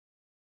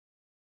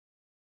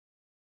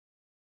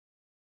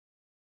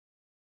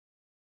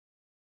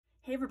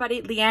Hey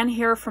everybody, Lee-Ann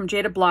here from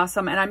Jaded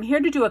Blossom, and I'm here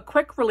to do a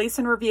quick release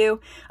and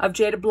review of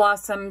Jaded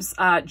Blossom's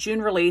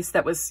June release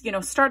that was,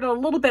 started a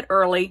little bit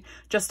early,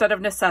 just out of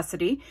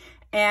necessity.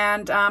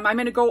 And I'm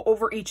going to go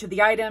over each of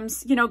the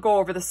items, go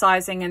over the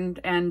sizing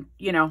and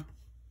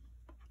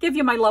give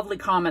you my lovely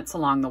comments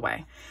along the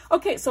way.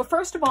 Okay, so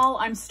first of all,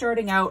 I'm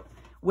starting out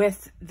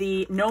with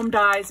the Gnome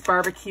Dies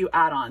BBQ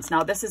Add Ons.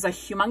 Now, this is a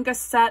humongous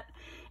set.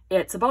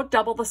 It's about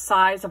double the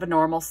size of a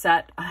normal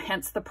set,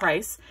 hence the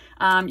price.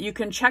 You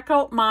can check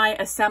out my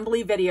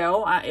assembly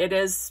video. It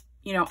is,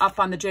 up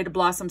on the Jaded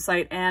Blossom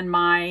site and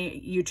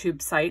my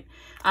YouTube site.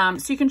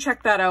 So you can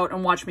check that out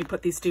and watch me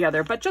put these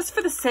together. But just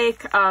for the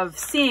sake of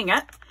seeing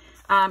it,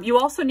 you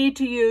also need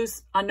to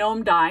use a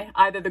gnome die,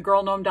 either the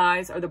girl gnome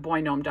dies or the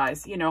boy gnome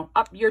dies,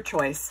 up your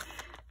choice.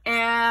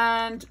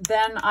 And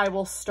then I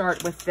will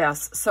start with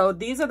this. So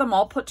these are them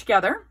all put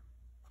together.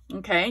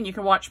 Okay, and you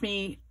can watch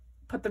me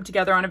put them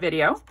together on a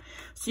video.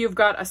 So you've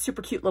got a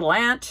super cute little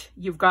ant.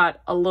 You've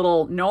got a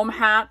little gnome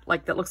hat,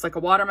 that looks like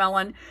a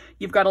watermelon.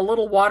 You've got a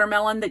little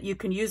watermelon that you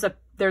can use.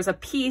 There's a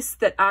piece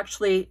that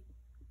actually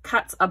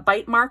cuts a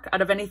bite mark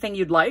out of anything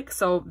you'd like.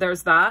 So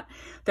there's that.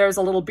 There's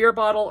a little beer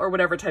bottle or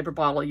whatever type of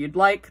bottle you'd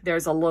like.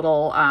 There's a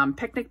little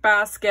picnic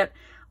basket,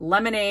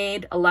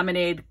 lemonade, a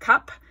lemonade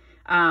cup,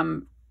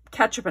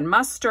 ketchup and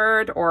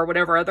mustard or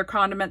whatever other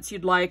condiments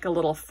you'd like, a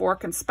little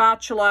fork and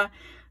spatula,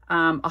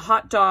 a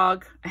hot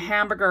dog, a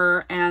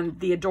hamburger, and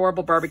the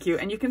adorable barbecue.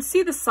 And you can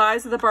see the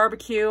size of the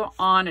barbecue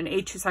on an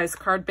A2 size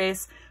card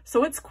base.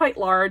 So it's quite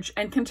large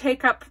and can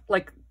take up,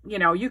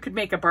 you could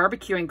make a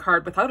barbecuing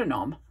card without a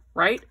gnome,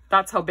 right?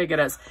 That's how big it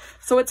is.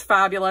 So it's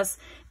fabulous.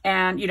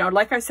 And,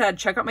 like I said,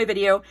 check out my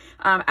video.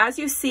 As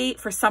you see,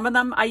 for some of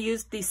them, I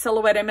used the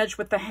silhouette image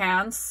with the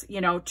hands,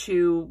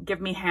 to give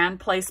me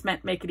hand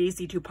placement, make it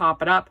easy to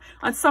pop it up.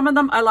 On some of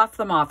them, I left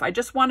them off. I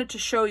just wanted to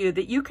show you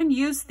that you can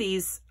use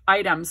these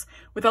items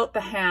without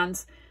the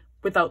hands,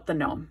 without the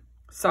gnome.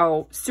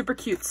 So super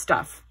cute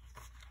stuff.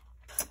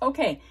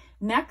 Okay,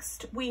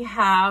 next we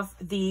have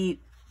the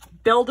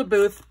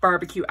Build-A-Booth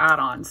BBQ Add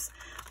Ons.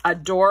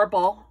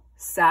 Adorable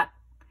set.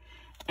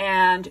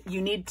 And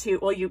you need to,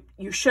 well, you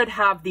should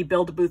have the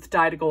Build-A-Booth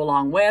die to go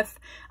along with.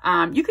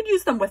 You could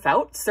use them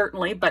without,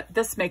 certainly, but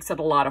this makes it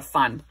a lot of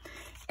fun.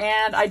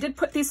 And I did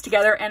put these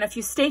together, and if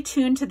you stay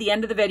tuned to the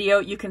end of the video,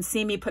 you can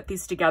see me put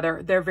these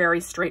together. They're very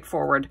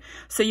straightforward.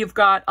 So you've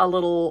got a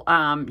little,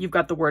 you've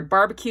got the word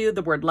barbecue,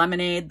 the word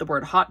lemonade, the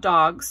word hot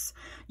dogs.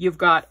 You've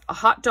got a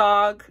hot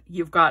dog.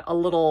 You've got a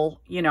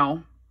little,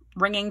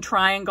 ringing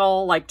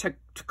triangle, to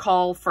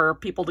call for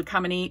people to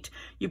come and eat.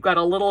 You've got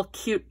a little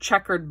cute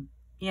checkered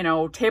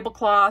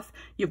tablecloth.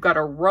 You've got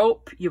a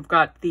rope. You've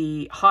got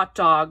the hot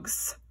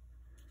dogs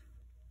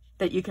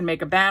that you can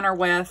make a banner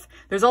with.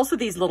 There's also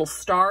these little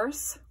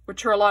stars,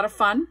 which are a lot of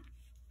fun.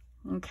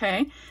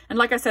 Okay. And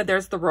like I said,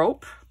 there's the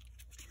rope,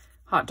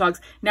 hot dogs.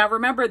 Now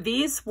remember,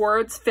 these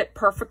words fit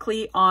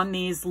perfectly on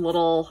these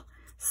little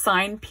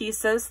sign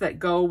pieces that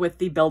go with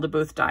the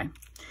Build-A-Booth die.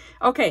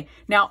 Okay.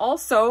 Now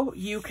also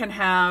you can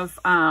have,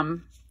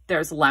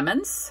 there's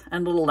lemons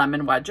and little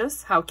lemon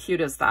wedges. How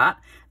cute is that?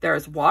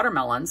 There's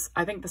watermelons.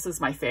 I think this is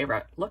my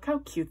favorite. Look how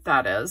cute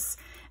that is.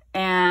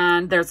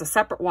 And there's a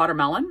separate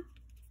watermelon.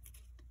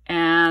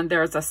 And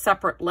there's a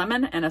separate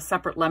lemon and a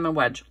separate lemon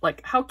wedge.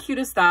 How cute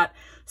is that?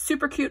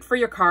 Super cute for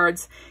your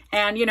cards.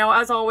 And,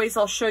 as always,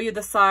 I'll show you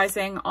the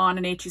sizing on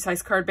an A2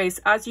 size card base.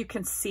 As you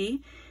can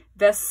see,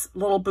 this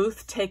little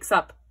booth takes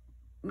up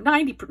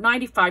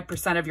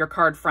 95% of your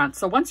card front.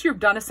 So once you're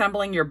done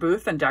assembling your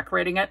booth and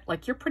decorating it,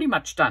 you're pretty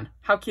much done.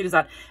 How cute is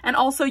that? And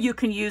also you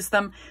can use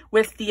them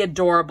with the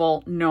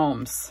adorable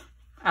gnomes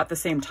at the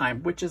same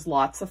time, which is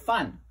lots of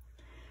fun.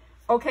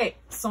 Okay,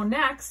 so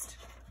next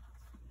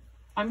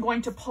I'm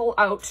going to pull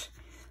out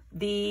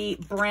the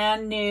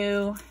brand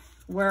new,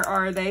 where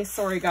are they?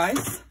 Sorry,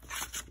 guys.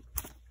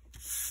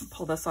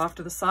 Pull this off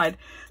to the side.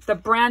 The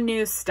brand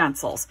new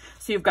stencils.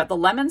 So you've got the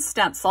lemon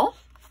stencil,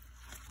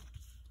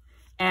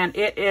 and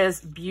it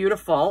is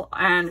beautiful.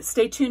 And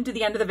stay tuned to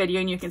the end of the video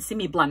and you can see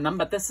me blend them.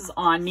 But this is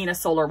on Neenah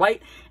Solar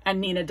White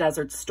and Neenah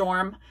Desert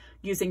Storm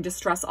using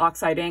Distress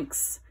Oxide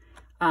inks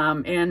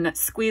in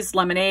Squeezed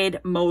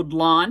Lemonade Mowed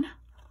Lawn.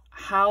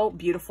 How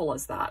beautiful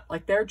is that?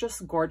 They're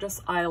just gorgeous.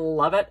 I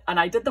love it. And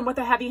I did them with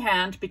a heavy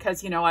hand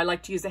because, I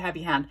like to use a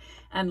heavy hand.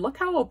 And look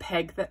how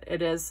opaque that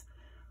it is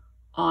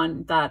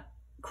on that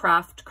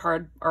craft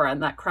card or on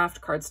that craft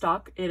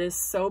cardstock. It is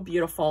so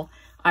beautiful.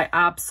 I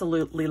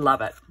absolutely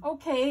love it.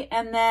 Okay,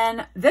 and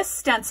then this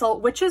stencil,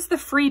 which is the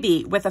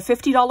freebie with a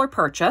 $50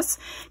 purchase.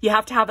 You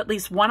have to have at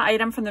least one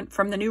item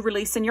from the new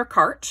release in your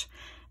cart.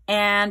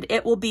 And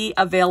it will be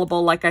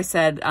available, like I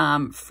said,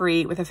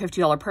 free with a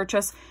 $50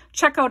 purchase.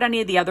 Check out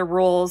any of the other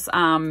rules.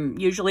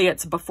 Usually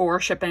it's before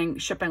shipping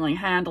and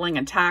handling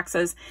and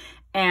taxes.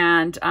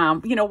 And,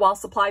 while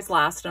supplies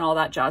last and all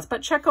that jazz.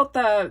 But check out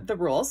the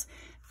rules.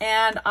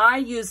 And I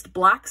used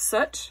black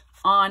soot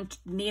on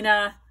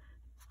Neenah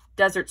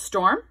Desert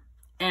Storm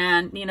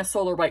and Neenah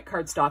Solar White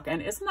cardstock.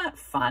 And isn't that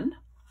fun?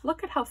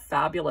 Look at how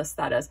fabulous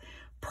that is.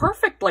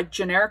 Perfect, like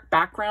generic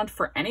background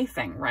for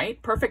anything,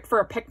 right? Perfect for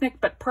a picnic,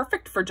 but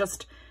perfect for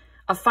just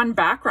a fun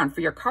background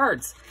for your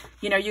cards.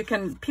 You know,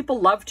 people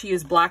love to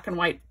use black and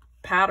white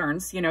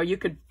patterns. You know, you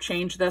could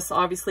change this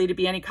obviously to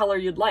be any color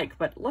you'd like,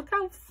 but look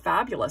how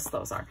fabulous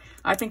those are.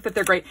 I think that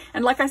they're great.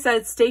 And like I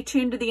said, stay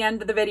tuned to the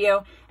end of the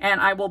video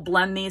and I will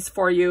blend these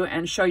for you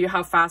and show you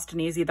how fast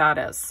and easy that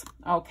is.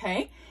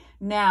 Okay.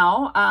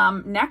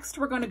 Now, next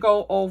we're going to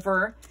go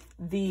over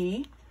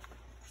the,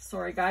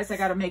 sorry guys, I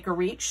got to make a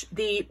reach,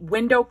 the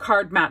window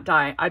card mat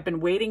die. I've been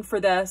waiting for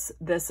this.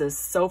 This is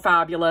so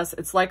fabulous.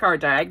 It's like our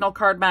diagonal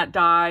card mat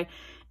die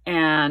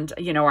and,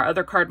 you know, our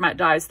other card mat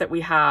dies that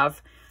we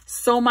have.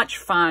 So much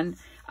fun.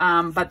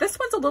 But this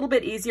one's a little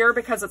bit easier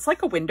because it's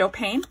like a window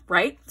pane,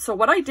 right? So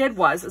what I did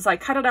is I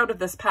cut it out of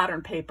this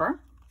pattern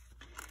paper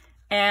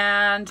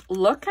and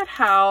look at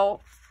how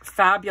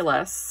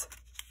fabulous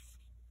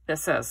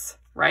this is.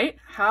 Right?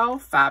 How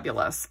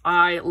fabulous.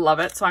 I love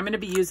it. So I'm going to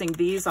be using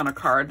these on a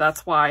card.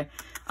 That's why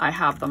I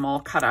have them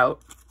all cut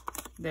out.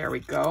 There we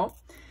go.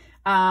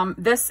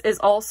 This is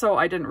also,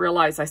 I didn't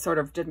realize I sort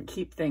of didn't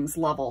keep things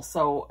level.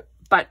 So,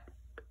 but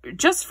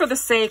just for the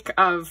sake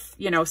of,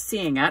 you know,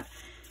 seeing it,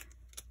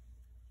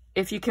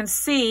 if you can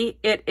see,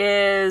 it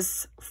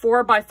is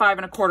 4 by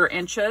 5¼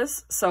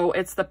 inches. So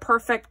it's the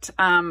perfect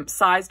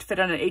size to fit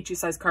on an HU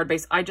size card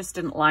base. I just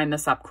didn't line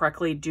this up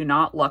correctly. Do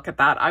not look at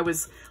that. I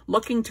was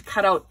looking to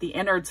cut out the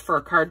innards for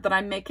a card that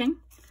I'm making,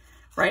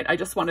 right? I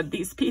just wanted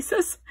these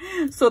pieces.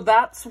 So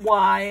that's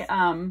why,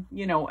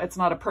 you know, it's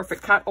not a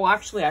perfect cut. Oh,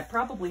 actually, I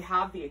probably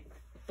have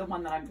the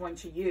one that I'm going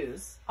to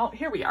use. Oh,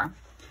 here we are.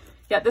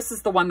 Yeah, this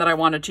is the one that I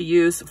wanted to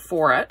use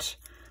for it.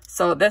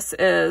 So this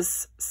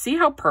is, see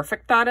how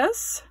perfect that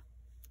is?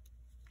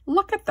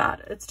 Look at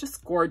that. It's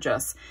just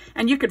gorgeous.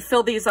 And you could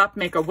fill these up,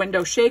 make a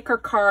window shaker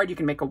card. You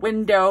can make a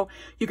window.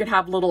 You can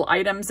have little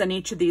items in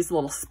each of these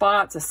little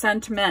spots, a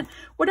sentiment,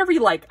 whatever you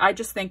like. I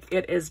just think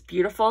it is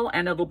beautiful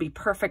and it'll be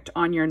perfect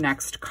on your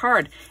next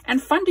card.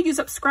 And fun to use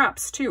up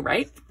scraps too,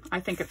 right? I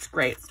think it's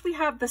great. So we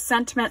have the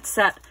sentiment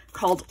set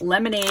called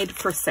Lemonade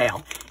for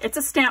Sale. It's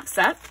a stamp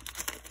set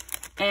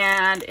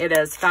and it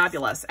is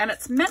fabulous. And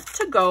it's meant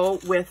to go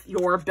with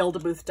your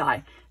Build-A-Booth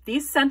die.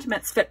 These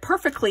sentiments fit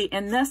perfectly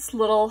in this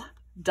little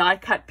die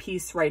cut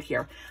piece right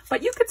here,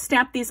 but you could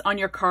stamp these on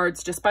your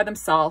cards just by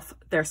themselves.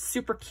 They're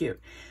super cute.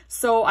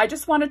 So I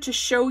just wanted to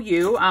show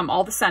you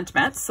all the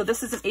sentiments. So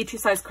this is an A2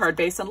 size card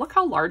base and look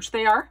how large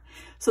they are.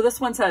 So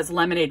this one says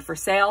Lemonade for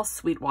Sale,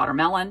 Sweet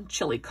Watermelon,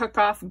 Chili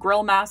Cook-Off,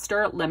 Grill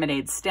Master,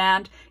 Lemonade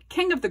Stand,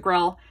 King of the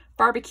Grill,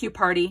 Barbecue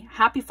Party,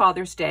 Happy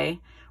Father's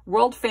Day,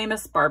 World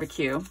Famous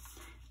Barbecue.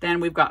 Then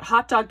we've got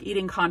Hot Dog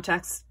Eating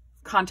Contest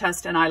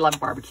and I Love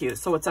Barbecue.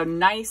 So it's a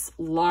nice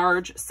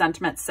large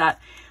sentiment set.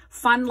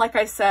 Fun, like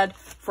I said,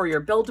 for your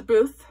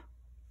Build-A-Booth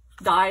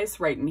dies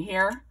right in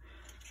here.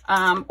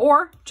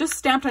 Or just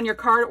stamped on your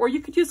card, or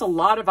you could use a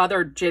lot of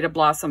other Jaded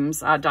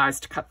Blossoms dies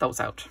to cut those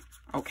out.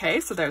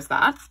 Okay, so there's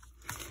that.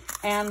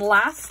 And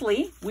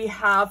lastly, we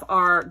have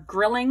our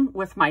Grilling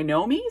with My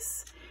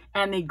Gnomies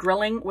and the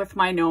Grilling with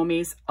My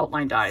Gnomies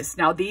outline dies.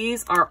 Now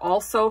these are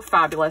also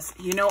fabulous.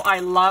 You know, I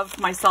love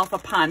myself a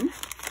pun.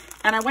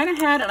 And I went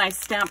ahead and I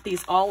stamped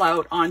these all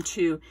out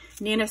onto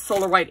Nina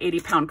Solar White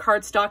 80-pound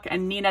cardstock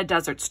and Nina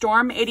Desert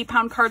Storm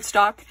 80-pound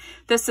cardstock.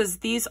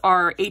 These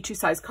are A2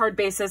 size card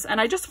bases,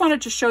 and I just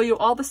wanted to show you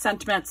all the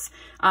sentiments.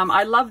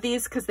 I love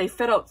these because they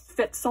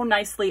fit so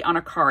nicely on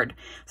a card.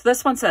 So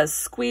this one says,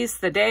 Squeeze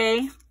the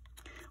Day,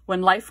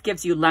 When Life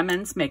Gives You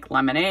Lemons, Make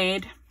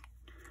Lemonade,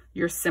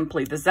 You're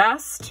Simply the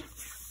Zest.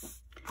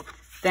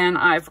 Then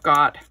I've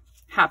got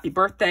Happy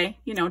Birthday,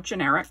 you know,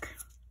 generic.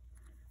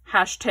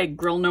 Hashtag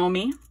Grill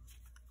Gnome.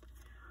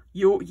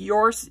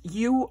 You're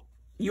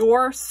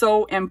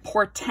so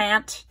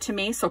important to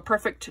me. So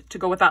perfect to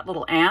go with that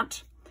little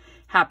ant.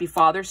 Happy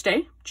Father's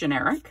Day,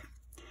 generic.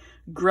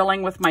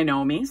 Grilling with My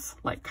Gnomies.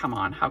 Like, come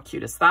on, how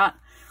cute is that?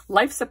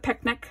 Life's a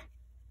Picnic.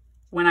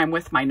 When I'm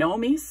with My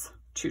Gnomies.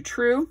 Too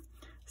true.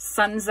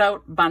 Sun's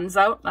out, buns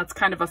out. That's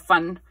kind of a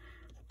fun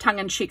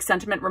tongue-in-cheek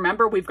sentiment.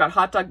 Remember, we've got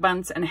hot dog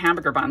buns and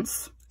hamburger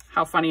buns.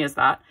 How funny is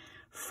that?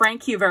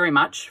 Thank you very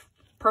much.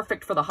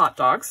 Perfect for the hot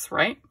dogs,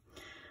 right?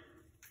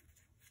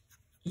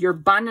 Your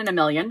Bun in a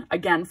Million,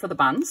 again for the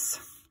buns.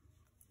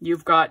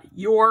 You've got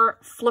You're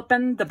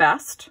Flippin' the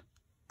Best.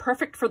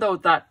 Perfect for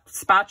that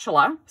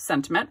spatula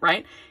sentiment,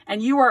 right?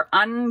 And You Are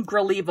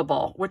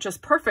Ungrievable, which is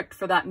perfect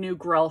for that new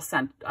grill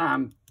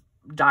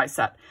die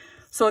set.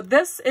 So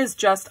this is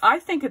just, I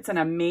think it's an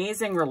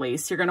amazing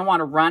release. You're going to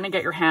want to run and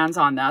get your hands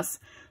on this.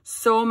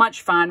 So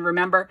much fun.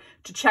 Remember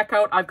to check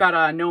out, I've got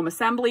a Gnome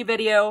Assembly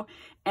video.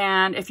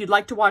 And if you'd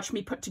like to watch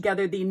me put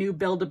together the new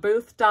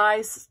Build-A-Booth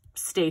dies,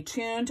 stay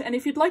tuned. And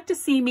if you'd like to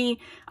see me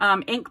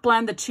ink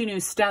blend the 2 new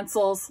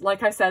stencils,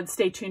 like I said,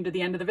 stay tuned to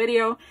the end of the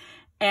video.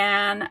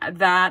 And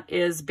that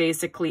is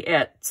basically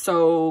it.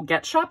 So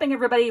get shopping,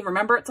 everybody.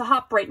 Remember, it's a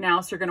hop right now,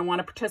 so you're going to want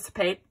to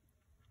participate.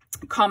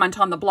 Comment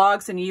on the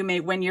blogs, and you may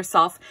win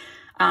yourself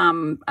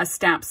a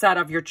stamp set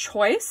of your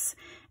choice.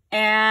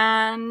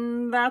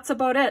 And that's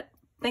about it.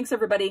 Thanks,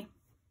 everybody.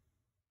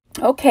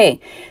 Okay,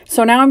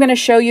 so now I'm going to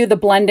show you the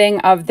blending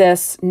of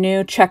this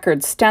new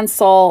checkered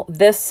stencil.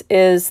 This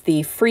is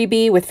the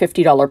freebie with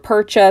 $50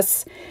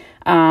 purchase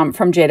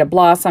from Jaded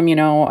Blossom, you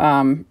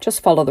know,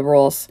 just follow the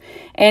rules.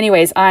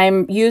 Anyways,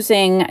 I'm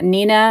using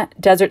Neenah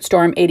Desert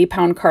Storm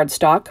 80-pound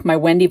cardstock, my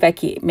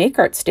Lee-Ann-BBQ Make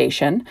Art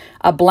Station,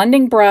 a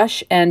blending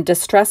brush, and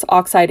Distress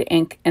Oxide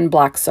ink in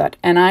Black Soot.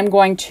 And I'm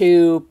going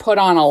to put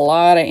on a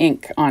lot of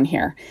ink on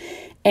here.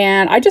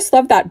 And I just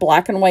love that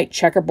black and white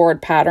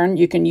checkerboard pattern.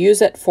 You can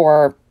use it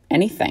for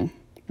anything,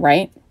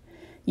 right?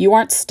 You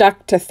aren't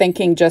stuck to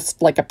thinking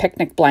just like a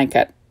picnic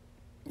blanket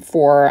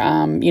for,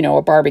 you know,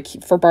 a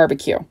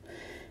barbecue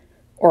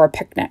or a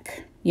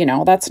picnic. You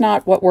know, that's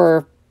not what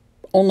we're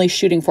only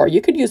shooting for.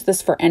 You could use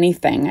this for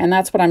anything, and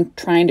that's what I'm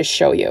trying to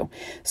show you.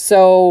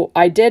 So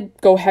I did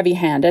go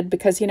heavy-handed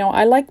because, you know,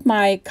 I like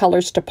my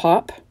colors to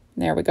pop.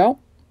 There we go.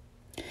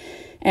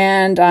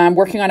 And I'm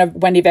working on a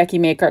Lee-Ann-BBQ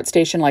Make Art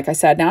Station, like I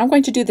said. Now I'm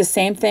going to do the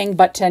same thing,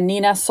 but to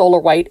Neenah Solar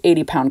White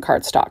 80-pound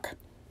cardstock.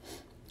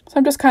 So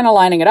I'm just kind of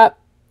lining it up.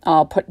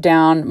 I'll put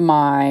down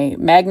my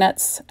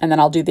magnets, and then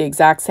I'll do the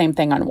exact same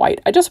thing on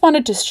white. I just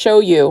wanted to show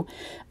you,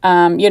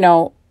 you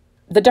know,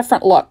 the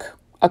different look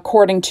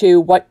according to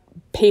what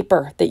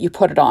paper that you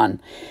put it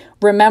on.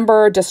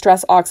 Remember,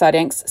 Distress Oxide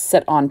inks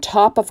sit on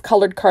top of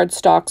colored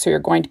cardstock, so you're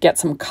going to get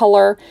some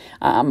color,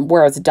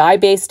 whereas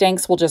dye-based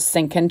inks will just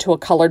sink into a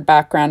colored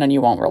background and you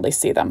won't really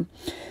see them.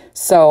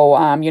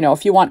 So, you know,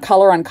 if you want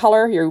color on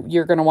color,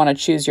 you're going to want to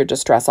choose your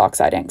Distress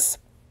Oxide inks.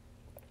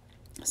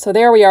 So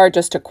there we are,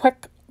 just a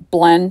quick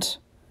blend.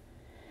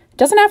 It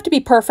doesn't have to be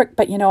perfect,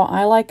 but, you know,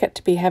 I like it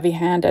to be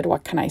heavy-handed.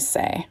 What can I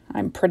say?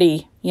 I'm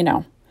pretty, you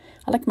know,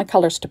 I like my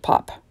colors to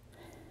pop.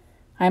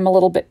 I'm a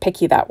little bit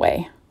picky that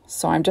way.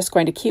 So I'm just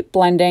going to keep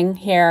blending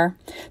here.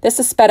 This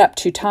is sped up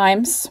 2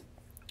 times.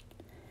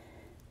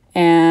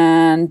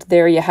 And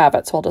there you have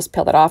it. So I'll just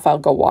peel that off. I'll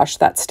go wash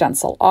that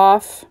stencil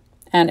off.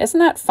 And isn't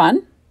that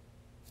fun?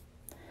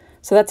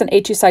 So that's an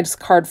A2 size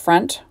card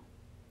front.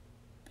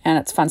 And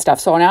it's fun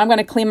stuff. So now I'm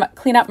going to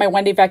clean up my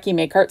Lee-Ann-BBQ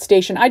Make Art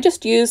Station. I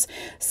just use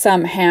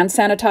some hand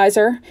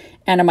sanitizer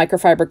and a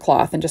microfiber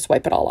cloth and just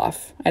wipe it all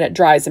off. And it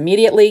dries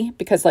immediately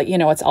because, like, you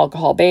know, it's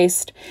alcohol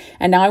based.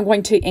 And now I'm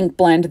going to ink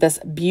blend this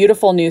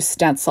beautiful new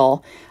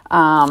stencil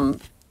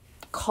called,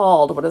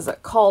 what is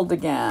it called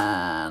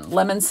again?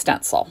 Lemon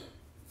Stencil.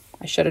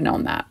 I should have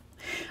known that.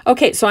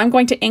 Okay, so I'm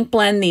going to ink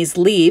blend these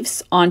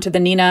leaves onto the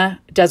Neenah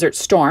Desert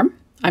Storm.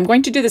 I'm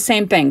going to do the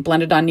same thing,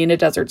 blended on Neenah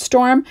Desert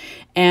Storm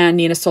and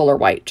Neenah Solar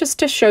White, just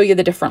to show you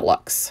the different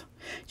looks.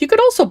 You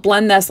could also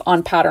blend this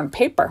on pattern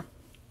paper,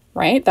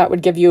 right? That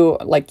would give you,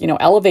 like, you know,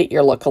 elevate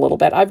your look a little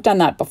bit. I've done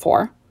that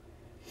before.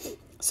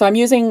 So I'm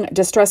using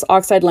Distress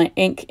Oxide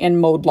ink in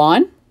Mowed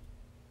Lawn.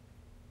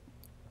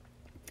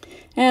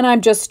 And I'm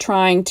just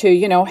trying to,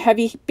 you know,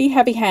 be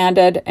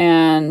heavy-handed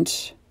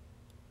and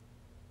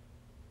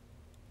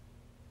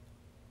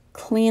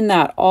clean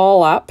that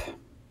all up.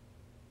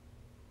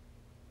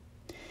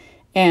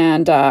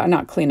 And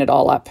not clean it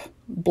all up,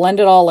 blend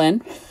it all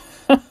in.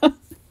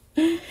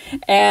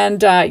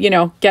 And, you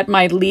know, get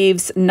my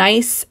leaves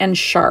nice and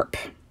sharp.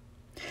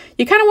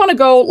 You kind of want to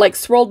go like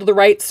swirl to the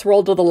right,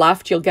 swirl to the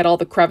left. You'll get all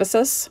the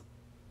crevices,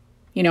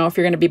 you know, if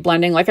you're going to be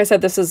blending. Like I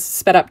said, this is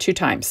sped up 2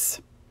 times.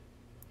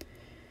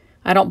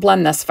 I don't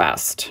blend this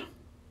fast.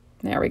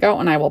 There we go.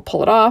 And I will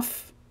pull it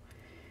off.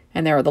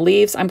 And there are the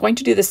leaves. I'm going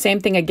to do the same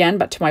thing again,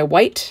 but to my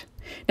white.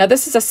 Now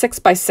this is a 6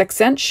 by 6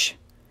 inch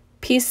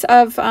piece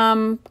of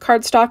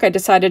cardstock. I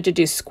decided to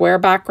do square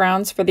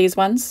backgrounds for these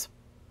ones.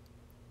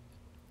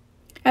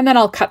 And then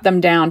I'll cut them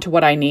down to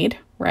what I need,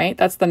 right?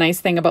 That's the nice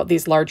thing about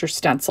these larger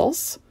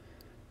stencils.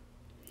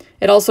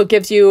 It also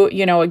gives you,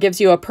 you know, it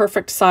gives you a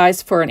perfect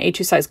size for an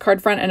A2 size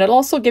card front, and it'll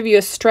also give you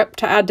a strip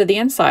to add to the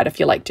inside if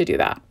you like to do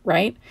that,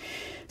 right?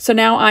 So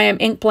now I am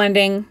ink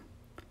blending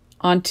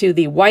onto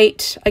the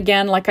white.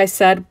 Again, like I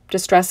said,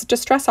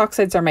 Distress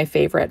Oxides are my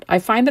favorite. I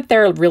find that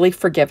they're really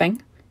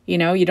forgiving. You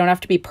know, you don't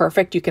have to be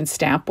perfect. You can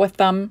stamp with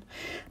them.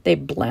 They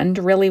blend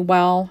really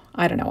well.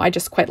 I don't know. I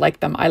just quite like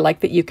them. I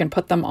like that you can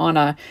put them on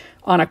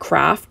a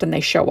craft and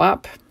they show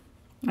up.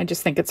 I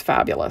just think it's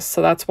fabulous.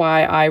 So that's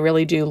why I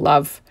really do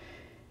love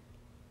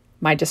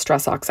my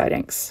Distress Oxide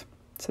inks.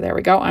 So there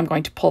we go. I'm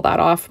going to pull that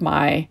off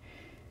my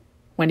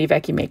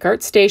Lee-Ann-BBQ Make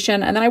Art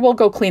Station, and then I will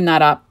go clean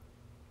that up,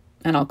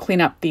 and I'll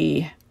clean up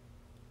the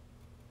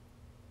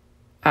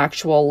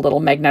actual little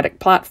magnetic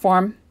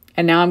platform.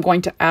 And now I'm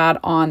going to add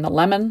on the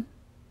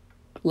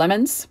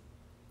lemons.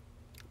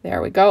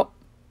 There we go.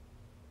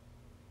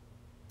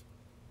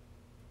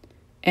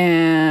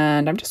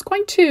 And I'm just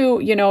going to,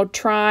 you know,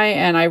 try,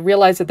 and I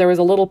realized that there was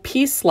a little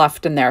piece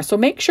left in there. So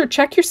make sure,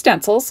 check your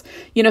stencils.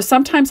 You know,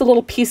 sometimes a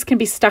little piece can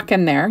be stuck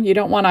in there. You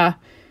don't want to,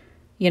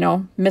 you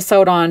know, miss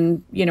out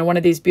on, you know, one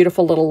of these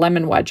beautiful little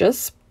lemon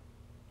wedges.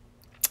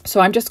 So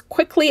I'm just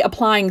quickly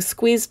applying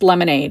squeezed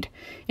lemonade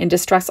in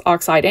Distress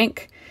Oxide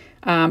ink,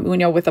 you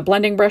know, with a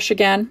blending brush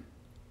again.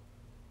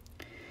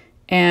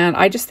 And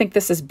I just think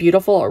this is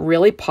beautiful. It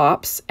really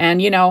pops.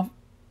 And, you know,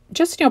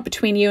 just, you know,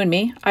 between you and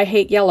me, I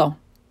hate yellow.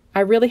 I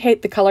really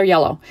hate the color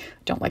yellow.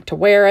 Don't like to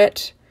wear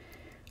it.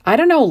 I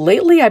don't know,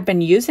 lately I've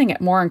been using it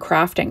more in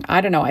crafting.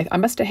 I don't know, I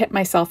must have hit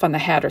myself on the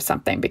head or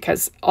something,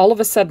 because all of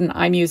a sudden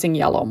I'm using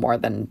yellow more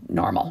than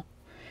normal.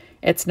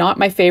 It's not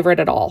my favorite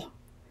at all,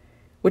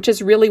 which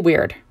is really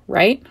weird,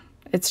 right?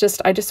 It's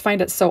just, I just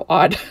find it so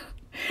odd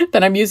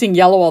that I'm using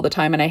yellow all the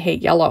time and I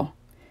hate yellow.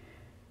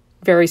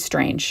 Very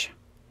strange.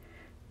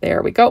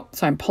 There we go.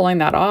 So I'm pulling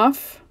that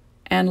off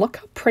and look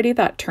how pretty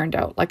that turned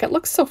out. Like, it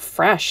looks so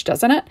fresh,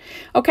 doesn't it?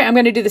 Okay, I'm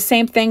going to do the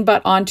same thing,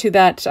 but onto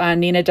that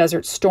Nina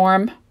Desert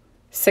Storm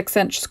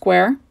 6-inch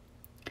square.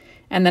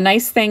 And the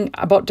nice thing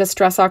about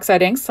Distress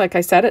Oxide inks, like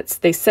I said,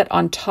 they sit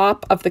on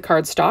top of the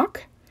cardstock.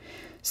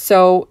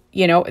 So,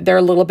 you know, they're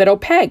a little bit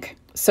opaque.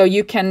 So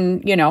you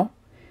can, you know,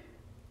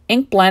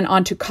 ink blend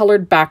onto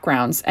colored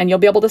backgrounds and you'll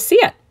be able to see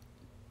it,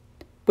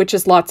 which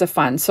is lots of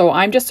fun. So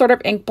I'm just sort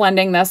of ink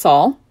blending this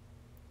all.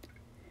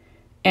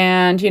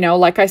 And, you know,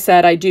 like I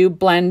said, I do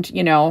blend,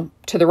 you know,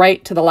 to the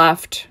right, to the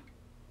left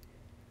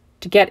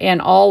to get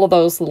in all of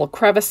those little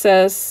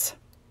crevices.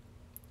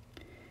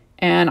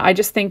 And I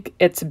just think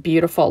it's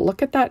beautiful.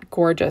 Look at that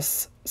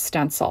gorgeous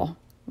stencil.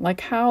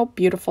 Like, how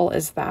beautiful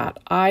is that?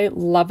 I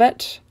love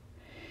it.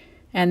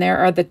 And there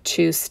are the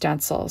 2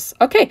 stencils.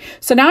 Okay,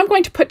 so now I'm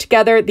going to put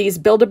together these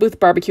Build-A-Booth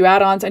BBQ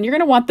add-ons, and you're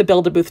going to want the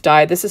Build-A-Booth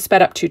die. This is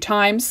sped up 2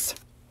 times.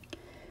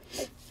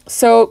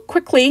 So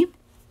quickly,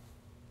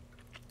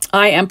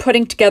 I am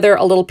putting together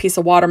a little piece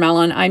of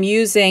watermelon. I'm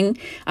using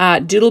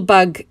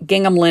Doodlebug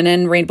Gingham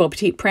Linen Rainbow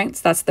Petite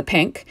Prints. That's the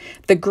pink.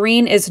 The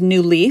green is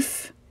New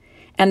Leaf.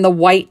 And the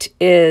white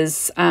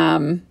is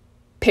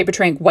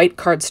Paper Ink white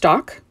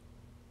cardstock.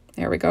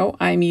 There we go.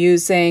 I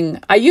use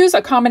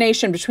a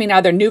combination between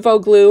either Nouveau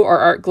glue or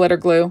art glitter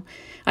glue.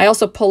 I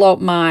also pull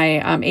out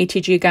my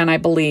ATG gun, I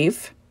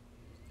believe.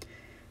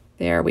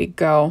 There we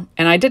go.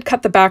 And I did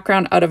cut the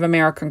background out of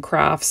American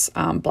Crafts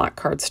black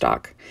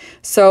cardstock.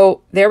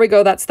 So there we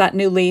go. That's that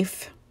New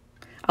Leaf.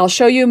 I'll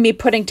show you me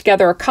putting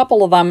together a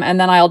couple of them,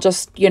 and then I'll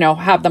just, you know,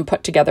 have them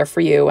put together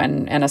for you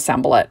and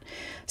assemble it.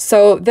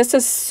 So this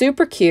is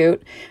super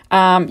cute.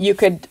 You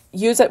could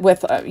use it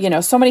with, you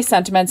know, so many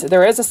sentiments.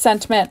 There is a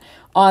sentiment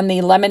on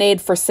the Lemonade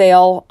for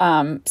Sale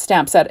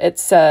stamp set. It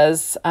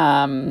says,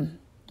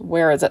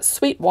 where is it?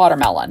 Sweet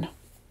watermelon,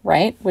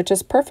 right? Which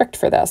is perfect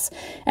for this.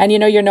 And, you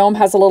know, your gnome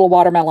has a little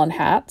watermelon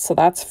hat, so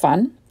that's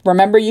fun.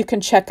 Remember, you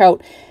can check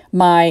out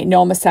my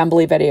gnome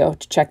assembly video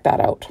to check that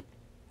out.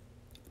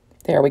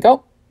 There we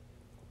go.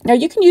 Now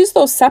you can use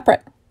those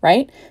separate,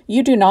 right?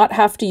 You do not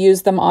have to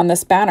use them on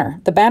this banner.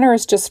 The banner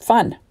is just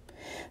fun.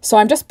 So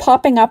I'm just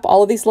popping up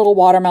all of these little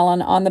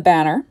watermelon on the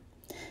banner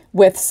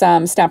with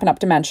some Stampin' Up!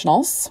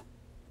 Dimensionals.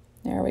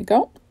 There we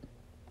go.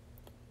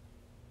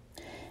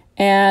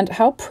 And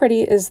how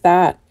pretty is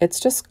that? It's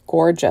just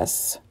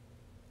gorgeous.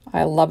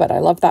 I love it. I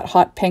love that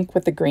hot pink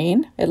with the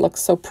green. It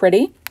looks so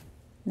pretty.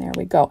 There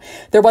we go.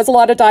 There was a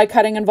lot of die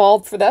cutting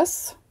involved for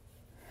this.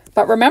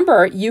 But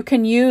remember, you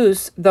can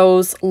use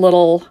those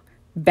little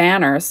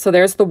banners. So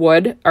there's the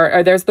wood,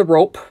 or there's the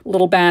rope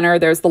little banner.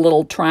 There's the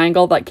little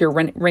triangle like you're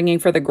ringing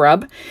for the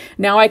grub.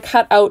 Now I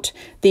cut out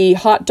the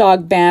hot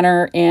dog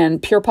banner in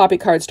Pure Poppy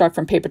cardstock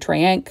from Paper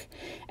Tray Ink.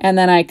 And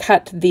then I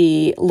cut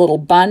the little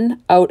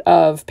bun out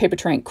of Paper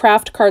Tray Ink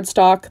craft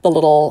cardstock. The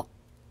little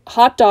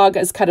hot dog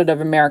is cut out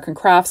of American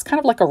Crafts, kind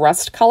of like a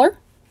rust color.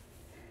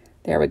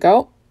 There we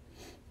go.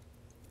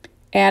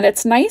 And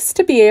it's nice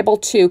to be able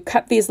to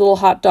cut these little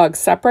hot dogs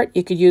separate.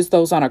 You could use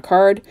those on a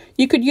card.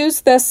 You could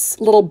use this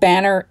little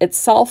banner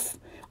itself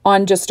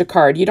on just a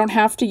card. You don't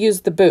have to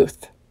use the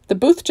booth. The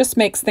booth just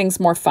makes things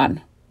more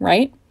fun,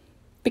 right?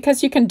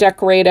 Because you can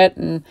decorate it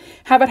and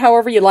have it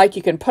however you like.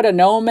 You can put a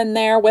gnome in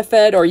there with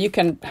it, or you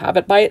can have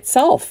it by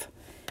itself.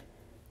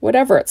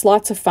 Whatever, it's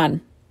lots of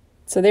fun.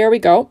 So there we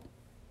go.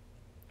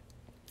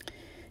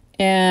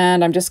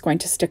 And I'm just going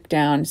to stick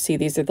down, see,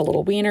 these are the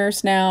little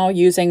wieners now,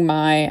 using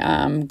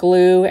my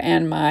glue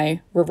and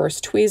my reverse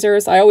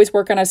tweezers. I always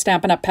work on a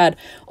Stampin' Up! Pad.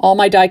 All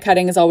my die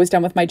cutting is always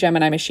done with my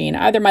Gemini machine,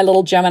 either my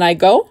little Gemini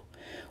Go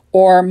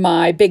or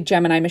my big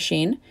Gemini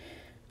machine.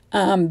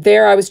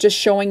 There I was just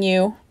showing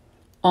you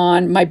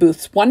on my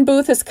booths. One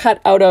booth is cut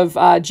out of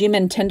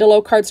G-Min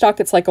Tindalo cardstock.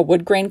 It's like a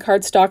wood grain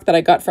cardstock that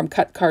I got from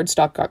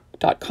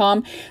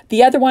cutcardstock.com.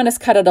 The other one is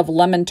cut out of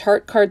Lemon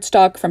Tart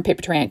cardstock from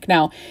Paper Tray Ink.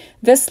 Now,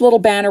 this little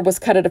banner was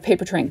cut out of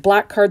Paper Tray Ink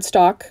black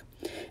cardstock.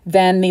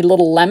 Then the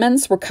little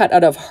lemons were cut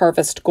out of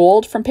Harvest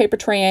Gold from Paper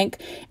Tray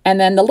Ink. And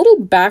then the little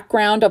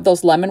background of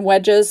those lemon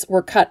wedges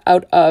were cut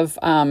out of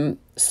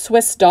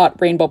Swiss Dot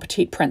Rainbow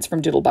Petite Prints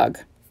from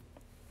Doodlebug.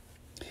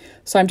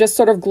 So I'm just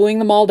sort of gluing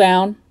them all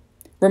down.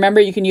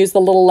 Remember, you can use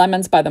the little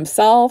lemons by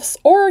themselves,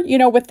 or, you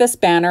know, with this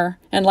banner.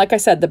 And like I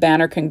said, the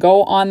banner can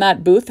go on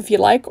that booth if you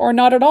like, or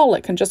not at all.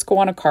 It can just go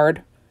on a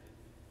card.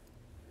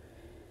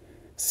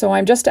 So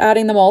I'm just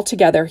adding them all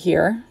together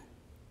here.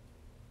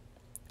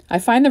 I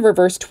find the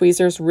reverse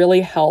tweezers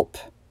really help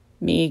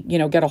me, you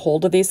know, get a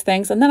hold of these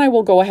things. And then I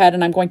will go ahead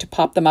and I'm going to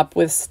pop them up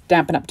with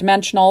Stampin' Up!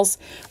 Dimensionals,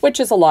 which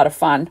is a lot of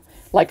fun,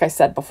 like I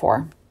said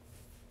before.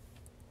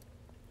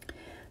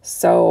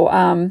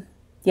 So,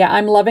 yeah,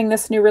 I'm loving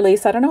this new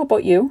release. I don't know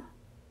about you.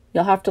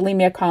 You'll have to leave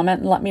me a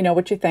comment and let me know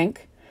what you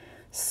think.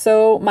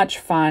 So much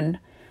fun.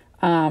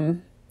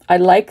 I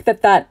like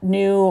that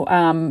new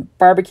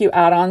BBQ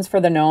add-ons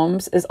for the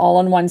gnomes is all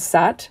in one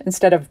set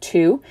instead of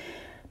two,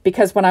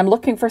 because when I'm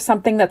looking for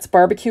something that's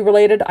barbecue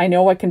related, I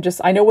know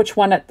I know which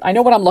one, I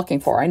know what I'm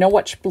looking for. I know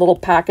which little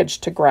package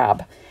to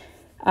grab.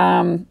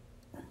 You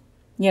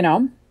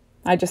know,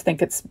 I just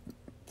think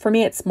for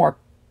me, it's more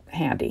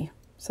handy.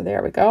 So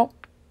there we go.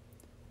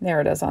 There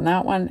it is on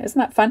that one. Isn't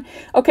that fun?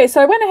 Okay, so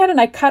I went ahead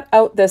and I cut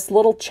out this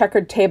little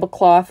checkered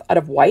tablecloth out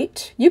of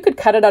white. You could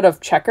cut it out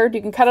of checkered.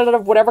 You can cut it out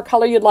of whatever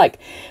color you'd like.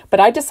 But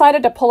I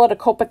decided to pull out a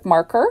Copic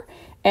marker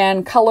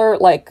and color,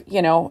 like,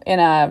 you know, in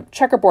a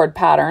checkerboard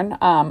pattern,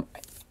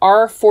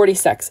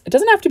 R46. It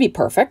doesn't have to be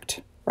perfect,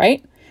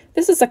 right?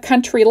 This is a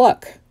country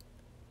look.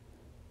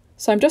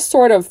 So I'm just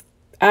sort of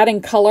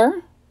adding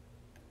color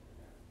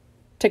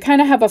to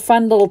kind of have a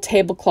fun little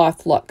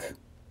tablecloth look.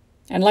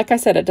 And like I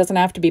said, it doesn't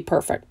have to be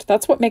perfect.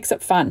 That's what makes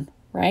it fun,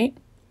 right?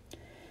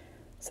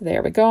 So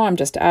there we go. I'm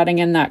just adding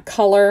in that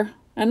color.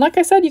 And like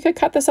I said, you could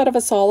cut this out of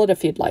a solid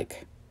if you'd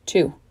like,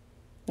 too.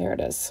 There it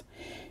is.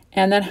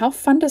 And then how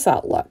fun does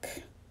that look?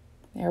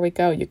 There we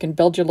go. You can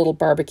build your little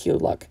barbecue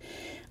look.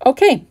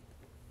 Okay.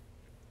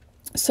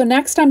 So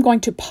next I'm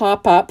going to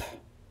pop up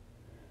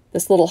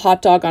this little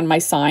hot dog on my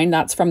sign.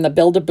 That's from the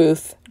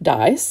Build-A-Booth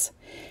dies.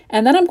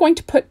 And then I'm going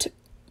to put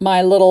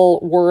my little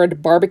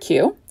word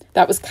barbecue.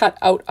 That was cut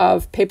out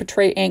of Paper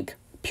Tray Ink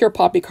Pure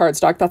Poppy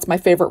cardstock. That's my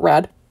favorite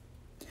red.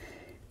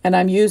 And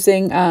I'm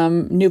using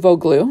Nouveau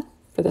glue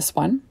for this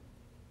one.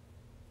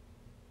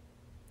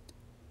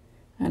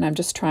 And I'm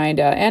just trying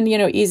to, and you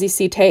know, Easy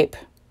C tape.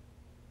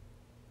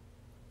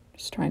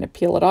 Just trying to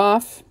peel it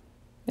off.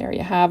 There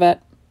you have it.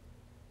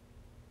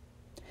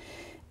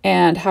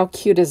 And how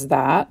cute is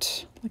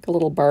that? Like a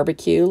little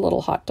barbecue,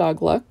 little hot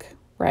dog look,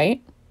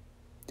 right?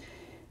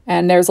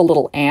 And there's a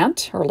little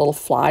ant or a little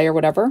fly or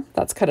whatever.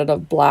 That's cut out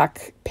of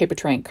black Paper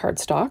Tray Ink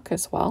cardstock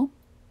as well.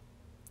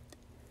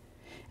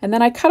 And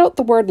then I cut out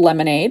the word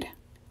lemonade.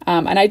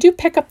 And I do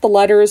pick up the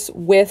letters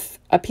with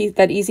a piece,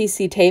 that Easy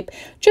C tape,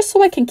 just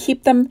so I can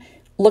keep them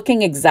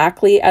looking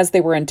exactly as they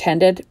were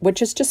intended,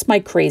 which is just my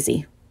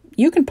crazy.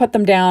 You can put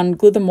them down,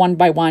 glue them one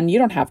by one. You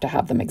don't have to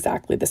have them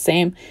exactly the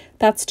same.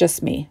 That's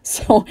just me.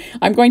 So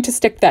I'm going to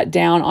stick that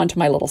down onto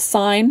my little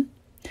sign.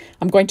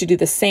 I'm going to do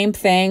the same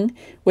thing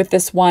with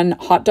this one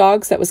hot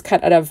dogs that was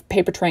cut out of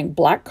Paper Tray Ink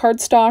black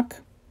cardstock.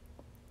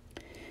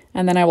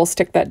 And then I will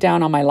stick that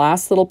down on my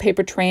last little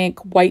Paper Tray Ink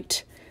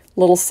white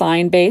little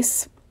sign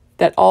base.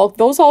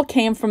 Those all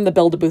came from the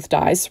Build-A-Booth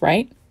dies,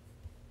 right?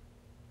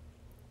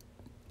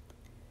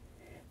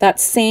 That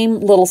same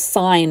little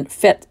sign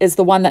is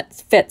the one that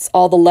fits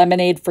all the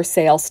Lemonade for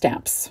Sale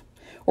stamps,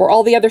 or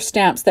all the other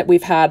stamps that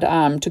we've had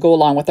to go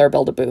along with our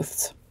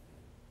Build-A-Booths,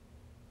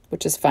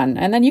 which is fun.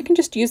 And then you can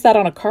just use that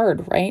on a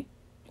card, right?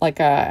 Like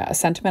a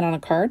sentiment on a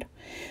card.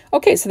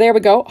 Okay, so there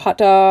we go. Hot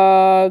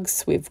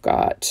dogs. We've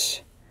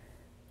got,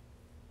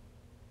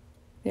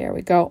 there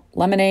we go.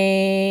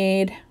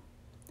 Lemonade.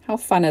 How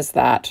fun is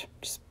that?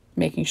 Just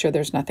making sure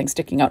there's nothing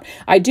sticking out.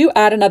 I do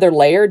add another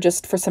layer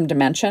just for some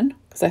dimension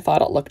because I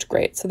thought it looked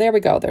great. So there we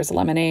go. There's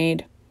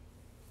lemonade.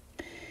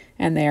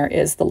 And there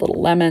is the little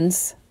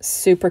lemons.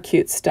 Super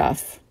cute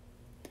stuff.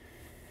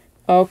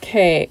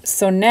 Okay,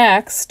 so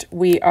next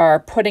we are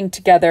putting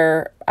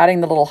together,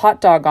 adding the little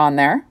hot dog on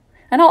there.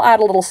 And I'll add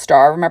a little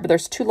star. Remember,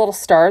 there's two little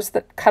stars,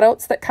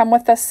 cutouts that come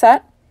with this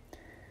set,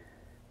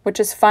 which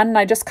is fun. And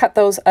I just cut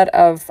those out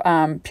of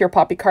Pure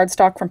Poppy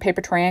cardstock from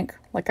Paper Tray Ink.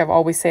 Like I've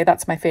always say,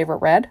 that's my favorite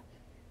red.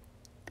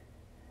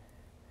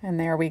 And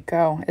there we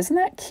go. Isn't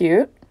that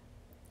cute?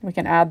 We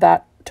can add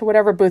that to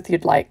whatever booth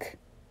you'd like.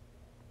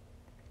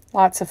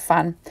 Lots of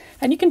fun.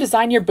 And you can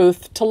design your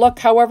booth to look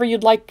however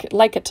you'd like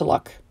it to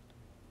look.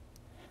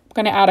 I'm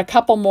going to add a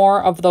couple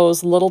more of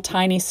those little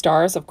tiny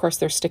stars. Of course,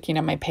 they're sticking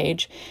on my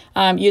page.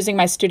 Using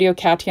my Studio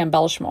Katia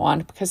embellishment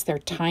wand because they're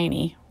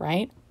tiny,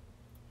 right?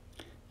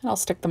 And I'll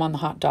stick them on the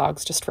hot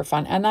dogs just for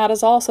fun. And that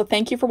is all. So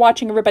thank you for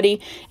watching,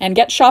 everybody. And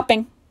get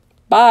shopping.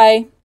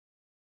 Bye.